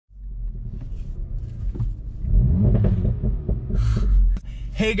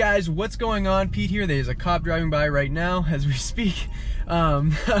Hey guys, what's going on? Pete here. There's a cop driving by right now as we speak.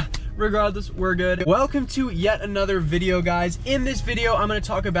 Regardless, we're good. Welcome to yet another video, guys. In this video, I'm going to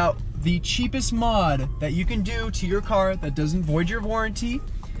talk about the cheapest mod that you can do to your car that doesn't void your warranty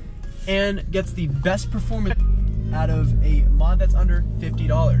and gets the best performance out of a mod that's under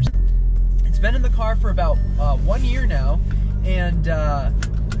 $50. It's been in the car for about 1 year now, and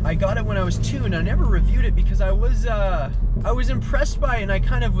I got it when I was 2, and I never reviewed it because I was impressed by it, and I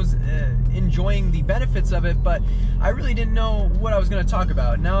kind of was enjoying the benefits of it, but I really didn't know what I was going to talk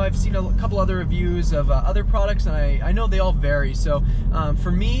about. Now I've seen a couple other reviews of other products, and I know they all vary. So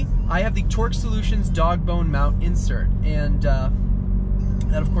for me, I have the Torque Solutions dog bone mount insert, and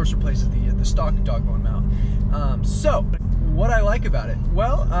that of course replaces the stock dog bone mount. So what I like about it,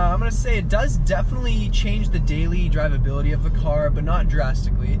 well, I'm gonna say it does definitely change the daily drivability of the car, but not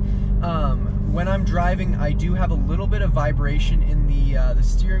drastically. When I'm driving, I do have a little bit of vibration in the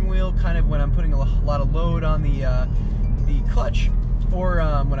steering wheel, kind of when I'm putting a lot of load on the clutch, or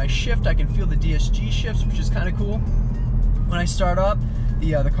when I shift, I can feel the DSG shifts, which is kind of cool. When I start up,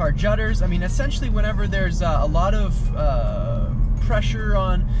 the car judders. I mean, essentially, whenever there's a lot of pressure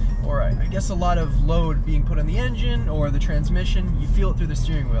on, or I guess a lot of load being put on the engine or the transmission, you feel it through the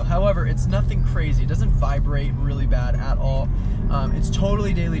steering wheel. However, it's nothing crazy. It doesn't vibrate really bad at all. It's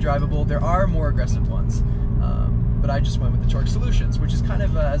totally daily drivable. There are more aggressive ones, but I just went with the Torque Solutions, which is kind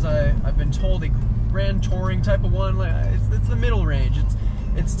of, as I've been told, a grand touring type of one. It's the middle range.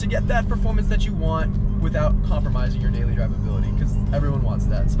 It's to get that performance that you want without compromising your daily drivability, because everyone wants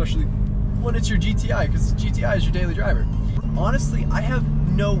that, especially when it's your GTI, because GTI is your daily driver. Honestly, I have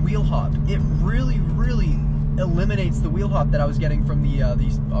no wheel hop. It really eliminates the wheel hop that I was getting from the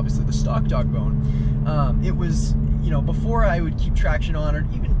obviously the stock dog bone. It was, you know, before I would keep traction on or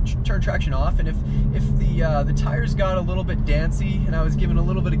even turn traction off, and if the tires got a little bit dancy and I was giving a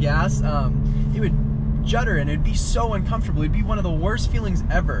little bit of gas, it would judder and it'd be so uncomfortable. It'd be one of the worst feelings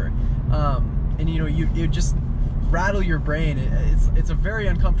ever, and you know, it just rattle your brain. It's a very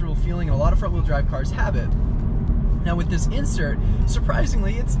uncomfortable feeling, and a lot of front wheel drive cars have it. Now with this insert,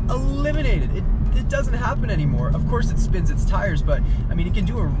 surprisingly, it's eliminated. It doesn't happen anymore. Of course it spins its tires, but I mean, it can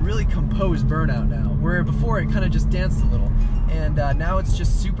do a really composed burnout now, where before it kind of just danced a little. And now it's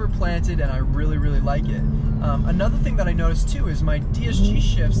just super planted, and I really like it. Another thing that I noticed too is my DSG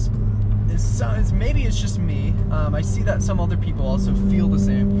shifts, maybe it's just me, I see that some other people also feel the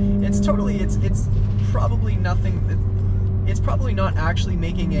same. It's probably nothing. It's probably not actually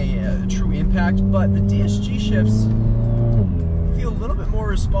making a true impact, but the DSG shifts feel a little bit more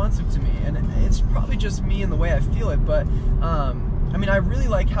responsive to me, and it's probably just me and the way I feel it, but I mean, I really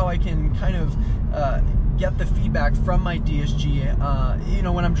like how I can kind of get the feedback from my DSG. You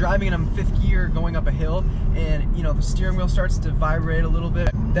know, when I'm driving and I'm 5th gear going up a hill, and you know, the steering wheel starts to vibrate a little bit,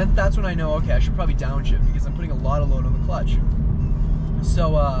 then that's when I know, okay, I should probably downshift because I'm putting a lot of load on the clutch.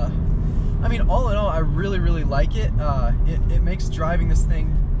 So I mean, all in all, I really like it. It makes driving this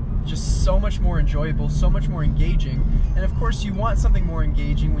thing just so much more enjoyable, so much more engaging. And of course, you want something more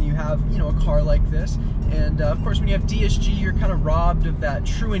engaging when you have, you know, a car like this. And of course, when you have DSG, you're kind of robbed of that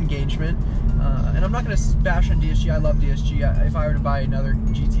true engagement. And I'm not going to bash on DSG. I love DSG. If I were to buy another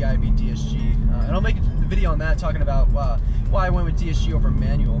GTI, it'd be DSG. And I'll make a video on that, talking about why I went with DSG over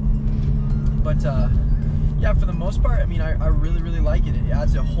manual. But yeah, for the most part, I mean, I really like it. It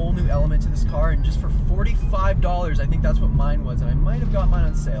adds a whole new element to this car, and just for $45, I think that's what mine was, and I might have got mine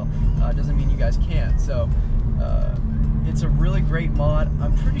on sale. Doesn't mean you guys can't. So it's a really great mod.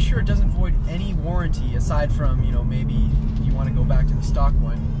 I'm pretty sure it doesn't void any warranty, aside from, you know, maybe you want to go back to the stock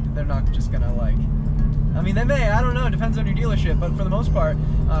one. They're not just gonna, like, I mean, they may, I don't know, it depends on your dealership, but for the most part,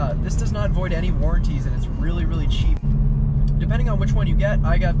 this does not void any warranties, and it's really cheap. Depending on which one you get,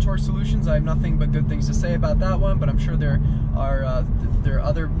 I got Torque Solutions. I have nothing but good things to say about that one, but I'm sure there are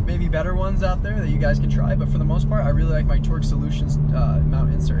other maybe better ones out there that you guys can try. But for the most part, I really like my Torque Solutions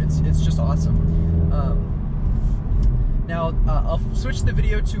mount insert. It's just awesome. Now I'll switch the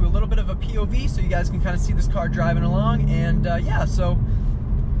video to a little bit of a POV so you guys can kind of see this car driving along. And yeah, so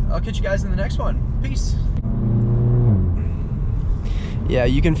I'll catch you guys in the next one. Peace. Yeah,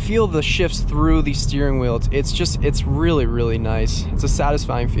 you can feel the shifts through the steering wheel. It's really nice. It's a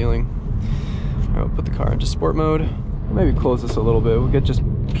satisfying feeling. All right, we'll put the car into sport mode. Maybe close this a little bit. We'll get just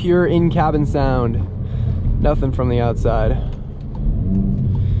pure in-cabin sound. Nothing from the outside.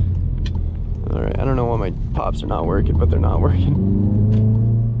 All right, I don't know why my pops are not working, but they're not working.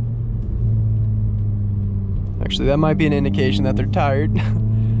 Actually, that might be an indication that they're tired.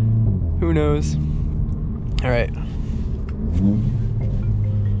 Who knows? All right.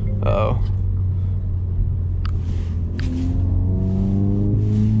 Uh-oh.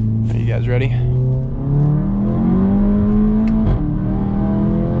 You guys ready?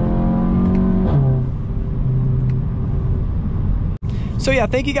 So yeah,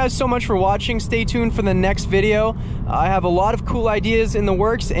 thank you guys so much for watching. Stay tuned for the next video. I have a lot of cool ideas in the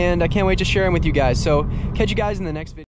works and I can't wait to share them with you guys. So catch you guys in the next video.